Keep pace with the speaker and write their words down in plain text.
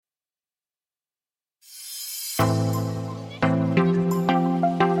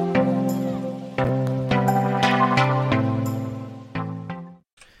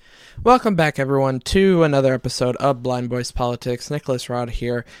Welcome back, everyone, to another episode of Blind Boys Politics. Nicholas Rod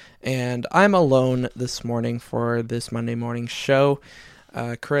here, and I'm alone this morning for this Monday morning show.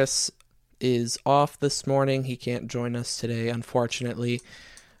 Chris is off this morning. He can't join us today, unfortunately,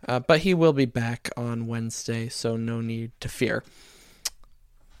 but he will be back on Wednesday, so no need to fear.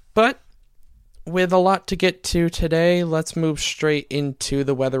 But with a lot to get to today, let's move straight into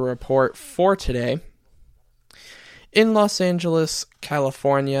the weather report for today. In Los Angeles,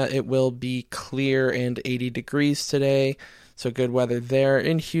 California, it will be clear and 80 degrees today, so good weather there.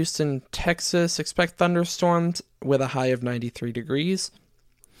 In Houston, Texas, expect thunderstorms with a high of 93 degrees.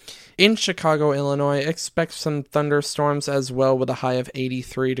 In Chicago, Illinois, expect some thunderstorms as well with a high of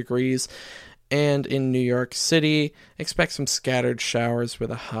 83 degrees. And in New York City, expect some scattered showers with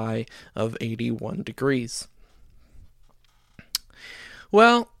a high of 81 degrees.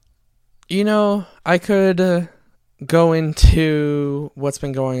 Well, I could go into what's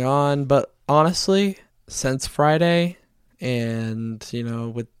been going on, but honestly, since Friday and,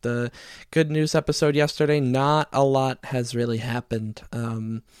 with the good news episode yesterday, not a lot has really happened.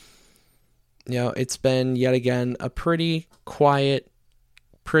 It's been yet again a pretty quiet,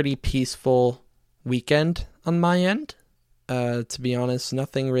 pretty peaceful weekend on my end. To be honest,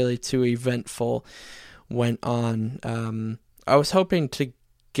 nothing really too eventful went on. I was hoping to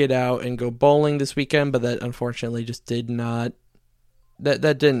get out and go bowling this weekend, but that unfortunately just did not, that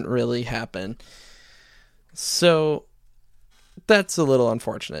didn't really happen. So that's a little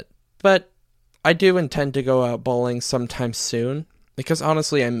unfortunate, but I do intend to go out bowling sometime soon because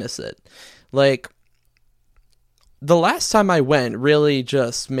honestly, I miss it. Like, the last time I went really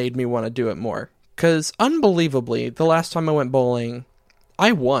just made me want to do it more because unbelievably, the last time I went bowling,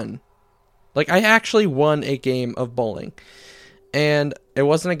 I won. Like, I actually won a game of bowling. And it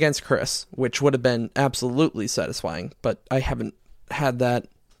wasn't against Chris, which would have been absolutely satisfying, but I haven't had that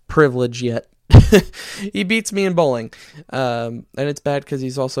privilege yet. He beats me in bowling, and it's bad because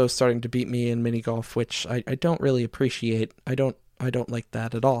he's also starting to beat me in mini golf, which I don't really appreciate. I don't like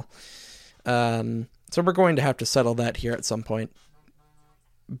that at all. So we're going to have to settle that here at some point.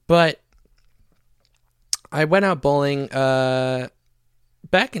 But I went out bowling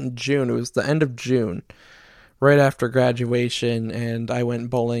back in June. It was the end of June, right after graduation, and I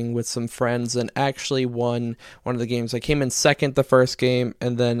went bowling with some friends and actually won one of the games. I came in second the first game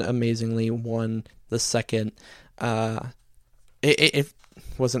and then amazingly won the second. It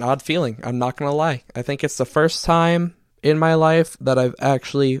was an odd feeling, I'm not going to lie. I think it's the first time in my life that I've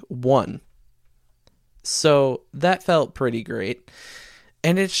actually won. So that felt pretty great.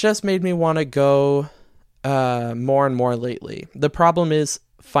 And it's just made me want to go more and more lately. The problem is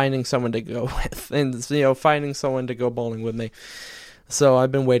finding someone to go with and, finding someone to go bowling with me. So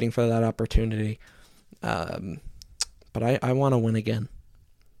I've been waiting for that opportunity. But I want to win again.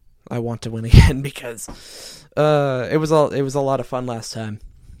 I want to win again because it was a lot of fun last time.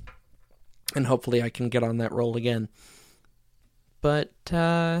 And hopefully I can get on that roll again. But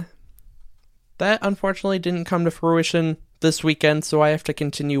that unfortunately didn't come to fruition this weekend, so I have to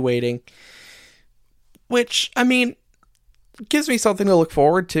continue waiting. Which, gives me something to look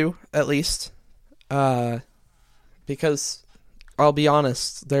forward to, at least. Because, I'll be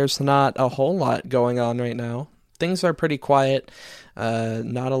honest, there's not a whole lot going on right now. Things are pretty quiet.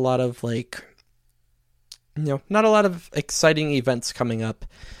 Not a lot of, not a lot of exciting events coming up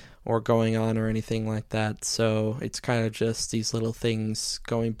or going on or anything like that. So, it's kind of just these little things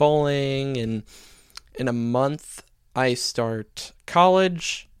going bowling, and in a month, I start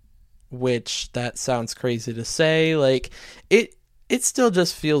college, which that sounds crazy to say. It still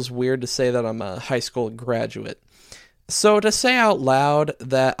just feels weird to say that I'm a high school graduate. So to say out loud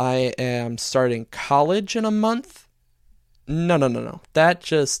that I am starting college in a month, no. That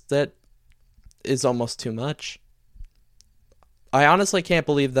is almost too much. I honestly can't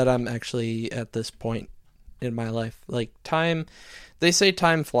believe that I'm actually at this point in my life. They say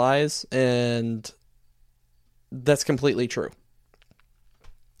time flies, and that's completely true.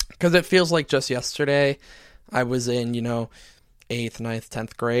 Because it feels like just yesterday I was in, 8th, 9th,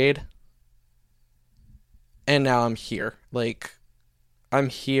 10th grade. And now I'm here. I'm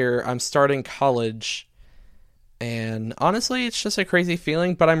here. I'm starting college. And honestly, it's just a crazy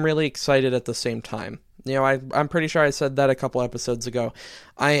feeling, but I'm really excited at the same time. I'm pretty sure I said that a couple episodes ago.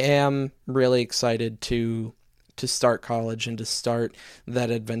 I am really excited to start college and to start that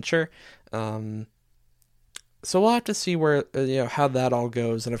adventure. So we'll have to see where, how that all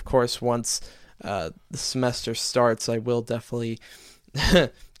goes. And of course, once the semester starts, I will definitely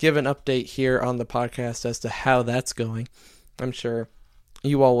give an update here on the podcast as to how that's going. I'm sure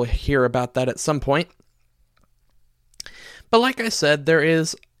you all will hear about that at some point. But like I said, there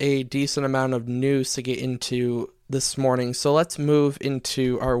is a decent amount of news to get into this morning, so let's move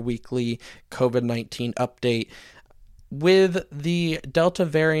into our weekly COVID-19 update. With the Delta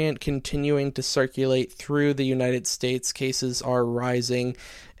variant continuing to circulate through the United States, cases are rising,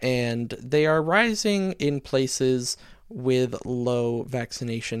 and they are rising in places with low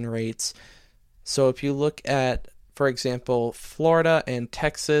vaccination rates. So if you look at, for example, Florida and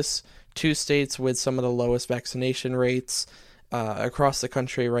Texas, two states with some of the lowest vaccination rates across the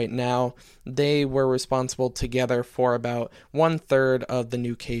country right now, they were responsible together for about 1/3 of the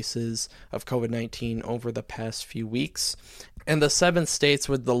new cases of COVID-19 over the past few weeks. And the 7 states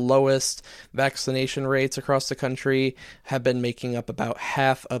with the lowest vaccination rates across the country have been making up about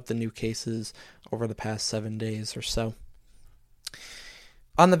half of the new cases over the past 7 days or so.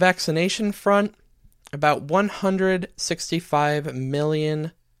 On the vaccination front, about 165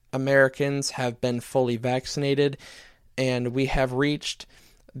 million Americans have been fully vaccinated, and we have reached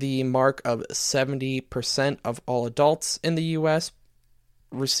the mark of 70% of all adults in the U.S.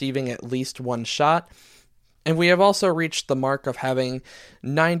 receiving at least one shot. And we have also reached the mark of having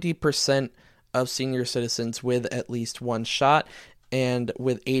 90% of senior citizens with at least one shot, and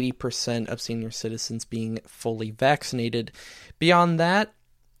with 80% of senior citizens being fully vaccinated. Beyond that,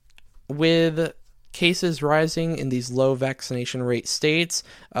 with cases rising in these low vaccination rate states,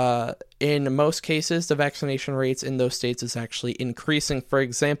 in most cases, the vaccination rates in those states is actually increasing. For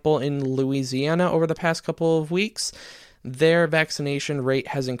example, in Louisiana over the past couple of weeks, their vaccination rate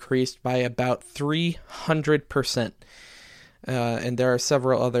has increased by about 300%. And there are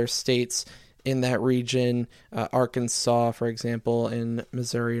several other states in that region, Arkansas, for example, and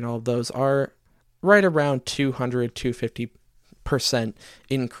Missouri, and all of those are right around 250%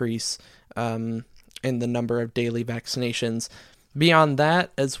 increase in the number of daily vaccinations. Beyond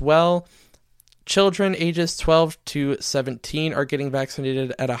that as well, children ages 12 to 17 are getting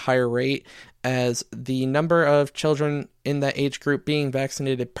vaccinated at a higher rate, as the number of children in that age group being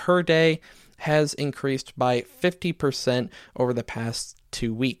vaccinated per day has increased by 50% over the past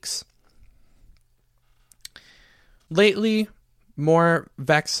 2 weeks. Lately, more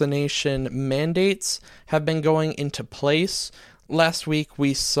vaccination mandates have been going into place. Last week,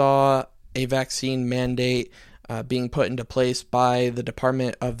 we saw a vaccine mandate being put into place by the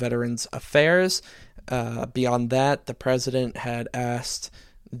Department of Veterans Affairs. Beyond that, the president had asked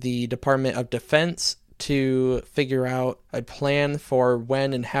the Department of Defense to figure out a plan for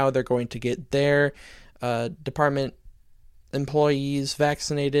when and how they're going to get their department employees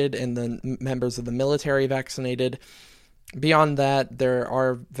vaccinated and the members of the military vaccinated. Beyond that, there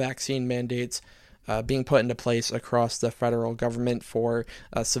are vaccine mandates being put into place across the federal government for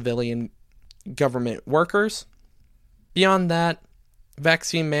civilian government workers. Beyond that,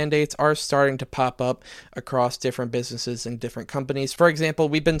 vaccine mandates are starting to pop up across different businesses and different companies. For example,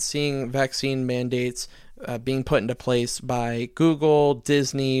 we've been seeing vaccine mandates being put into place by Google,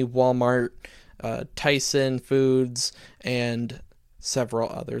 Disney, Walmart, Tyson Foods, and several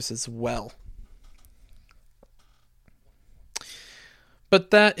others as well. But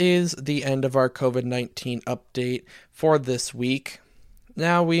that is the end of our COVID-19 update for this week.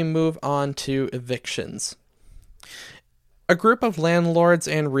 Now we move on to evictions. A group of landlords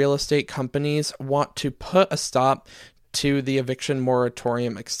and real estate companies want to put a stop to the eviction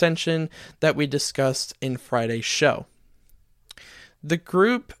moratorium extension that we discussed in Friday's show. The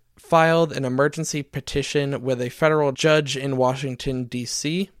group filed an emergency petition with a federal judge in Washington,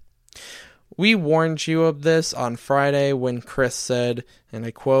 D.C. We warned you of this on Friday when Chris said, and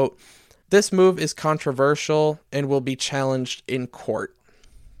I quote, "This move is controversial and will be challenged in court."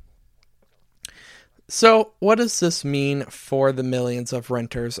 So, what does this mean for the millions of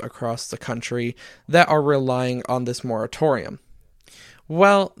renters across the country that are relying on this moratorium?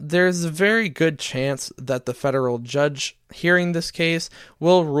 Well, there's a very good chance that the federal judge hearing this case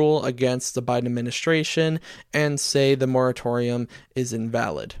will rule against the Biden administration and say the moratorium is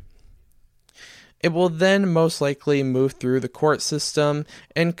invalid. It will then most likely move through the court system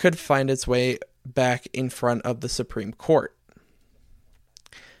and could find its way back in front of the Supreme Court.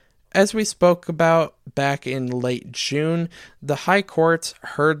 As we spoke about back in late June, the High Court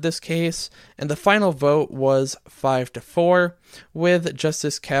heard this case, and the final vote was 5-4, with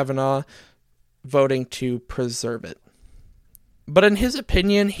Justice Kavanaugh voting to preserve it. But in his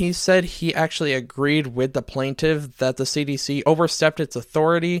opinion, he said he actually agreed with the plaintiff that the CDC overstepped its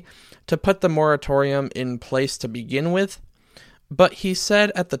authority to put the moratorium in place to begin with, but he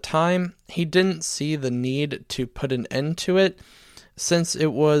said at the time he didn't see the need to put an end to it, since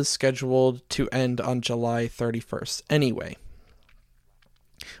it was scheduled to end on July 31st anyway.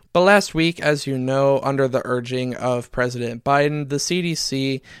 But last week, as you know, under the urging of President Biden, the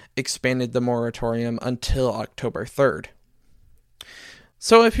CDC expanded the moratorium until October 3rd.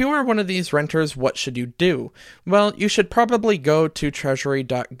 So if you are one of these renters, what should you do? Well, you should probably go to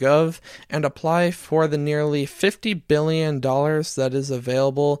treasury.gov and apply for the nearly $50 billion that is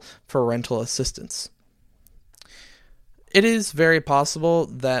available for rental assistance. It is very possible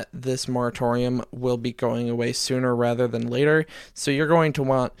that this moratorium will be going away sooner rather than later, so you're going to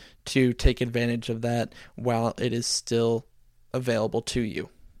want to take advantage of that while it is still available to you.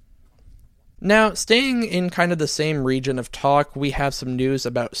 Now, staying in kind of the same region of talk, we have some news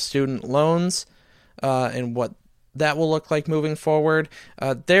about student loans and what that will look like moving forward.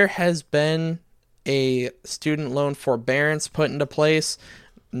 There has been a student loan forbearance put into place.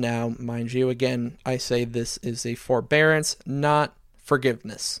 Now, mind you, again, I say this is a forbearance, not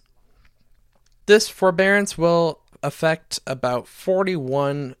forgiveness. This forbearance will affect about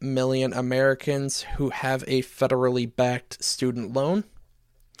 41 million Americans who have a federally backed student loan.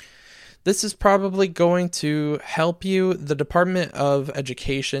 This is probably going to help you. The Department of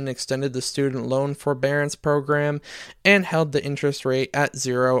Education extended the student loan forbearance program and held the interest rate at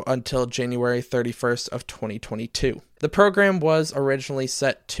 0 until January 31st of 2022. The program was originally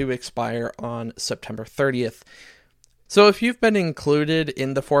set to expire on September 30th. So if you've been included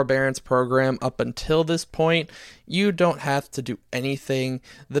in the forbearance program up until this point, you don't have to do anything.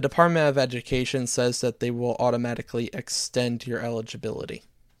 The Department of Education says that they will automatically extend your eligibility.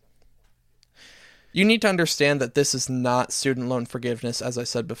 You need to understand that this is not student loan forgiveness, as I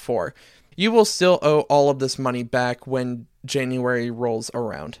said before. You will still owe all of this money back when January rolls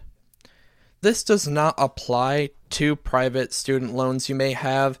around. This does not apply to private student loans you may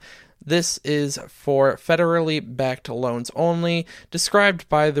have. This is for federally backed loans only, described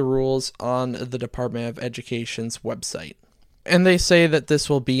by the rules on the Department of Education's website. And they say that this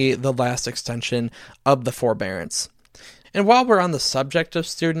will be the last extension of the forbearance. And while we're on the subject of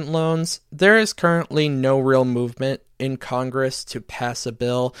student loans, there is currently no real movement in Congress to pass a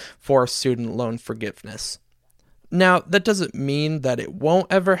bill for student loan forgiveness. Now, that doesn't mean that it won't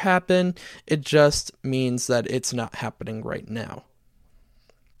ever happen, it just means that it's not happening right now.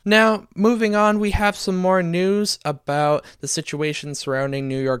 Now, moving on, we have some more news about the situation surrounding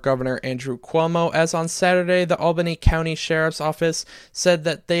New York Governor Andrew Cuomo, as on Saturday, the Albany County Sheriff's Office said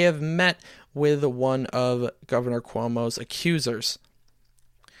that they have met with one of Governor Cuomo's accusers.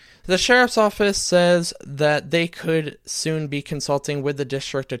 The Sheriff's Office says that they could soon be consulting with the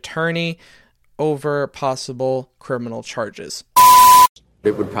district attorney over possible criminal charges.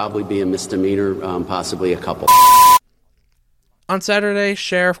 It would probably be a misdemeanor, possibly a couple. On Saturday,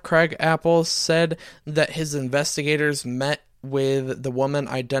 Sheriff Craig Apple said that his investigators met with the woman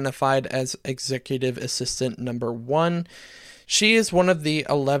identified as Executive Assistant Number 1. She is one of the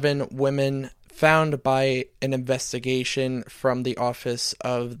 11 women found by an investigation from the Office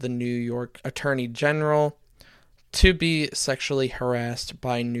of the New York Attorney General to be sexually harassed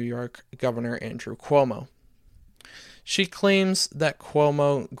by New York Governor Andrew Cuomo. She claims that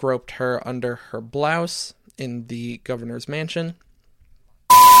Cuomo groped her under her blouse in the governor's mansion.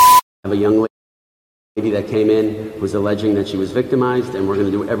 I have a young lady that came in, was alleging that she was victimized, and we're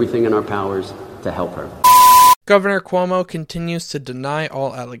going to do everything in our powers to help her. Governor Cuomo continues to deny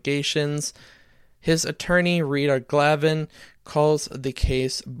all allegations. His attorney, Rita Glavin, calls the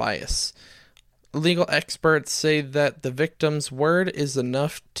case bias. Legal experts say that the victim's word is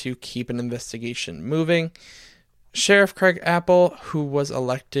enough to keep an investigation moving. Sheriff Craig Apple, who was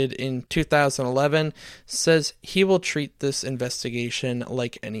elected in 2011, says he will treat this investigation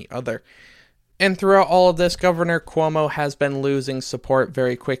like any other. And throughout all of this, Governor Cuomo has been losing support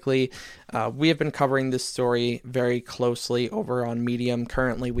very quickly. We have been covering this story very closely over on Medium.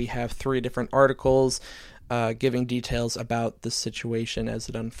 Currently, we have 3 different articles giving details about the situation as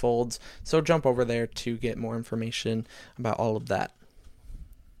it unfolds. So jump over there to get more information about all of that.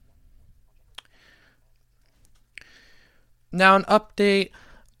 Now, an update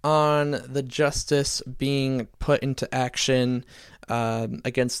on the justice being put into action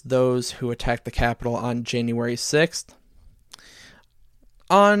against those who attacked the Capitol on January 6th.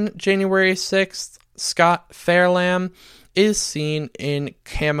 On January 6th, Scott Fairlamb is seen in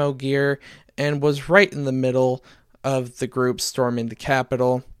camo gear and was right in the middle of the group storming the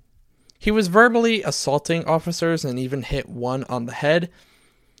Capitol. He was verbally assaulting officers and even hit one on the head.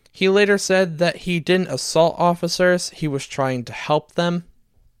 He later said that he didn't assault officers, he was trying to help them.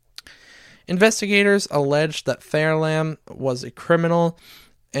 Investigators alleged that Fairlamb was a criminal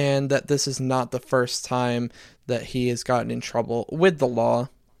and that this is not the first time that he has gotten in trouble with the law.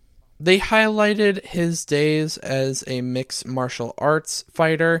 They highlighted his days as a mixed martial arts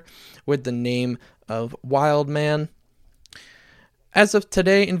fighter with the name of Wildman. As of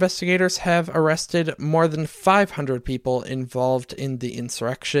today, investigators have arrested more than 500 people involved in the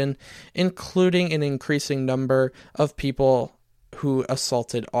insurrection, including an increasing number of people who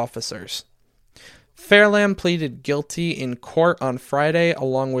assaulted officers. Fairlamb pleaded guilty in court on Friday,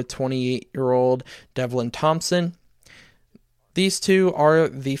 along with 28-year-old Devlin Thompson. These two are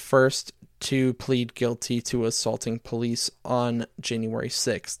the first to plead guilty to assaulting police on January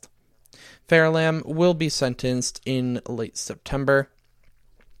 6th. Fairlamb will be sentenced in late September.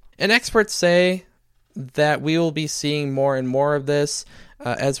 And experts say that we will be seeing more and more of this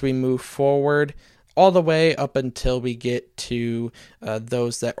as we move forward, all the way up until we get to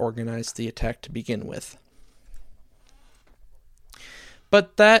those that organized the attack to begin with.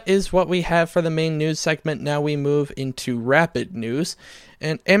 But that is what we have for the main news segment. Now we move into rapid news.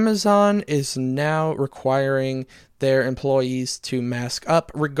 And Amazon is now requiring their employees to mask up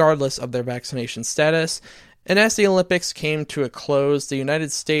regardless of their vaccination status. And as the Olympics came to a close, the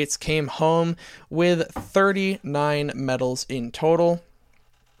United States came home with 39 medals in total.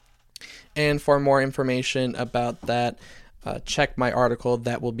 And for more information about that, check my article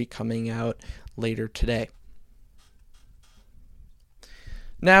that will be coming out later today.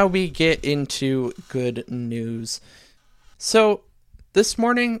 Now we get into good news. So this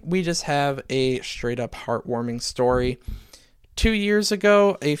morning we just have a straight up heartwarming story. 2 years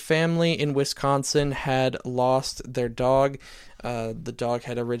ago, a family in Wisconsin had lost their dog. The dog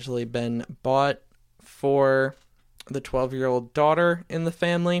had originally been bought for the 12-year-old daughter in the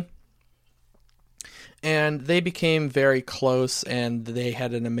family. And they became very close, and they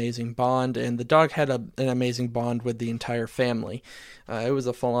had an amazing bond, and the dog had an amazing bond with the entire family. It was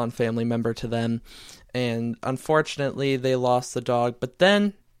a full-on family member to them, and unfortunately, they lost the dog. But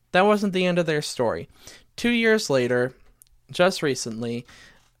then, that wasn't the end of their story. 2 years later, just recently,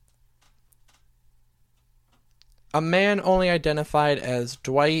 a man only identified as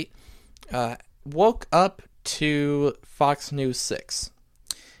Dwight woke up to Fox News 6,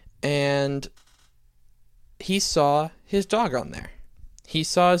 and he saw his dog on there. He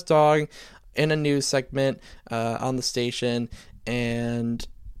saw his dog in a news segment on the station and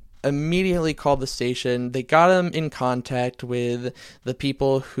immediately called the station. They got him in contact with the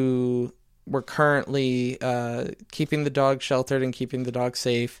people who were currently keeping the dog sheltered and keeping the dog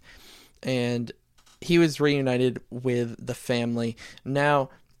safe, and he was reunited with the family. Now,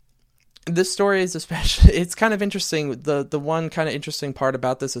 this story is especially, it's kind of interesting. The one kind of interesting part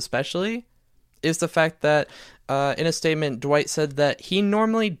about this especially is the fact that in a statement, Dwight said that he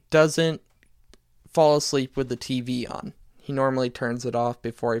normally doesn't fall asleep with the TV on. He normally turns it off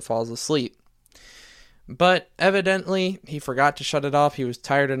before he falls asleep. But evidently, he forgot to shut it off. He was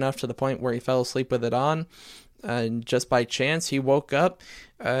tired enough to the point where he fell asleep with it on. And just by chance, he woke up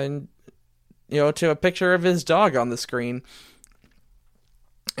and, to a picture of his dog on the screen.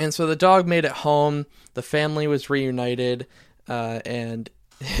 And so the dog made it home. The family was reunited. And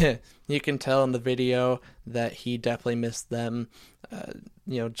you can tell in the video that he definitely missed them,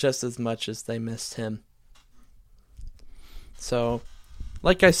 just as much as they missed him. So,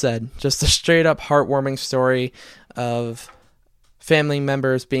 like I said, just a straight up heartwarming story of family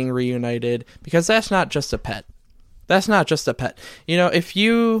members being reunited, because that's not just a pet. That's not just a pet. If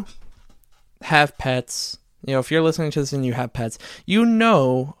you have pets, if you're listening to this and you have pets,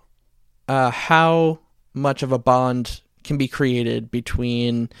 how much of a bond can be created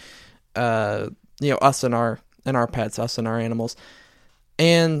between us and our pets, us and our animals.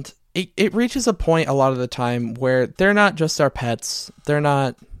 And it reaches a point a lot of the time where they're not just our pets. They're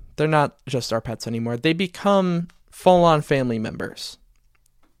not just our pets anymore. They become full-on family members.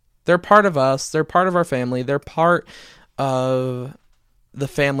 They're part of us. They're part of our family. They're part of the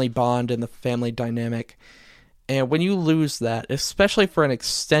family bond and the family dynamic. And when you lose that, especially for an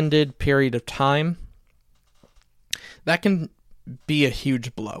extended period of time, that can be a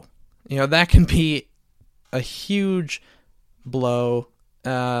huge blow. That can be a huge blow,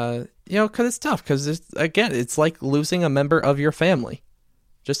 because it's tough, because it's like losing a member of your family,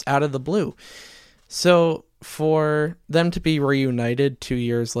 just out of the blue. So for them to be reunited 2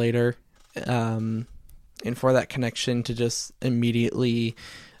 years later, and for that connection to just immediately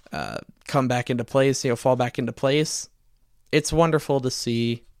come back into place, fall back into place, it's wonderful to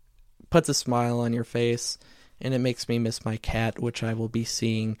see. Puts a smile on your face. And it makes me miss my cat, which I will be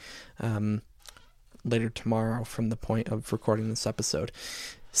seeing later tomorrow from the point of recording this episode.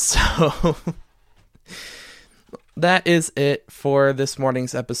 So that is it for this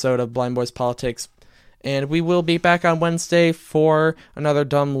morning's episode of Blind Boys Politics. And we will be back on Wednesday for another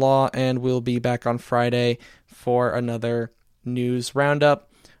Dumb Law, and we'll be back on Friday for another news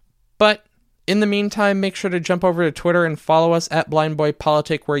roundup. But in the meantime, make sure to jump over to Twitter and follow us at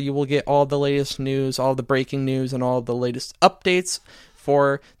BlindBoyPolitic, where you will get all the latest news, all the breaking news, and all the latest updates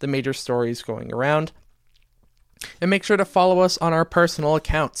for the major stories going around. And make sure to follow us on our personal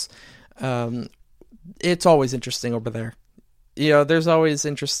accounts. It's always interesting over there. There's always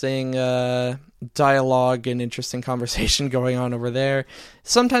interesting dialogue and interesting conversation going on over there.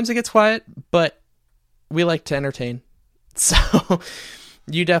 Sometimes it gets quiet, but we like to entertain. So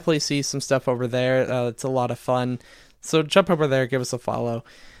you definitely see some stuff over there. It's a lot of fun. So jump over there, give us a follow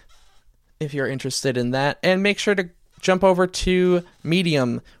if you're interested in that. And make sure to jump over to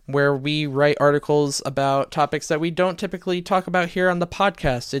Medium, where we write articles about topics that we don't typically talk about here on the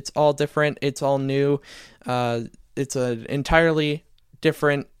podcast. It's all different. It's all new. It's an entirely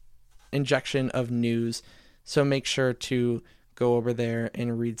different injection of news. So make sure to go over there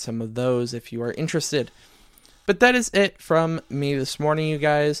and read some of those if you are interested. But that is it from me this morning, you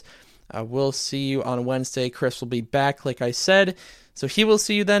guys. We'll see you on Wednesday. Chris will be back, like I said. So he will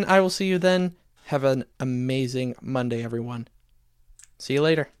see you then. I will see you then. Have an amazing Monday, everyone. See you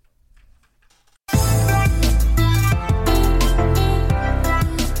later.